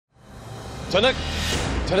झनक,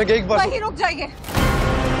 झनक एक बार वहीं रुक जाइए।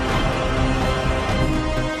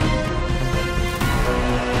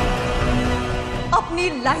 अपनी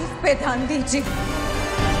लाइफ पे ध्यान दीजिए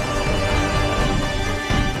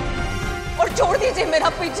और छोड़ दीजिए मेरा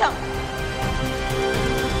पीछा।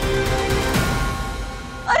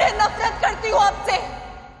 अरे नफरत करती हूँ आपसे।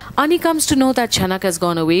 Ani comes to know that Jhanak has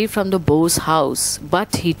gone away from the Bo's house,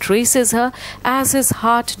 but he traces her as his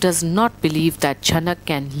heart does not believe that Jhanak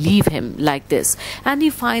can leave him like this, and he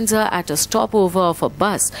finds her at a stopover of a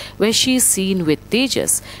bus where she is seen with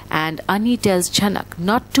Tejas, and Ani tells Jhanak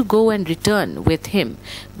not to go and return with him,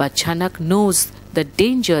 but Jhanak knows the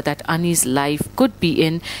danger that Ani's life could be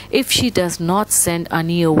in if she does not send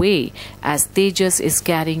Ani away, as Tejas is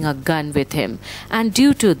carrying a gun with him, and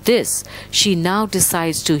due to this she now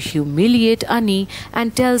decides to humiliate Ani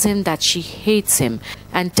and tells him that she hates him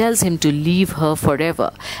and tells him to leave her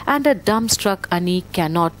forever, and a dumbstruck Ani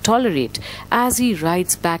cannot tolerate as he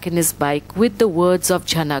rides back in his bike with the words of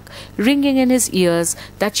Jhanak ringing in his ears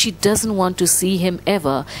that she doesn't want to see him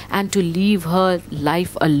ever and to leave her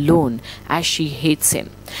life alone as she hates him.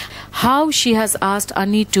 How she has asked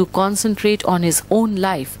Ani to concentrate on his own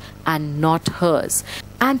life and not hers.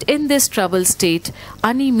 And in this troubled state,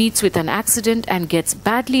 Ani meets with an accident and gets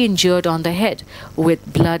badly injured on the head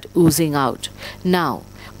with blood oozing out. Now,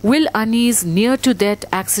 will Ani's near-to-death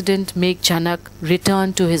accident make Jhanak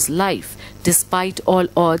return to his life despite all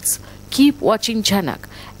odds? Keep watching Jhanak,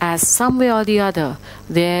 as some way or the other,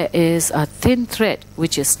 there is a thin thread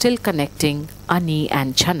which is still connecting Ani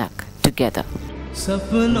and Jhanak together.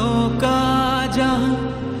 सपनों का जहां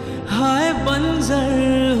हाय बंजर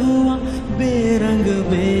हुआ, बेरंग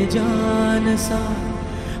बेजान सा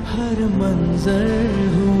हर मंजर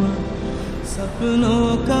हुआ।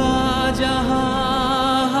 सपनों का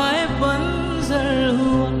जहां हाय बंजर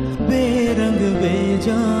हुआ, बेरंग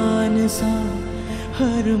बेजान सा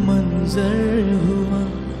हर मंजर हुआ।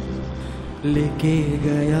 लेके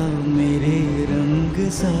गया मेरे रंग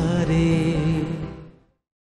सारे।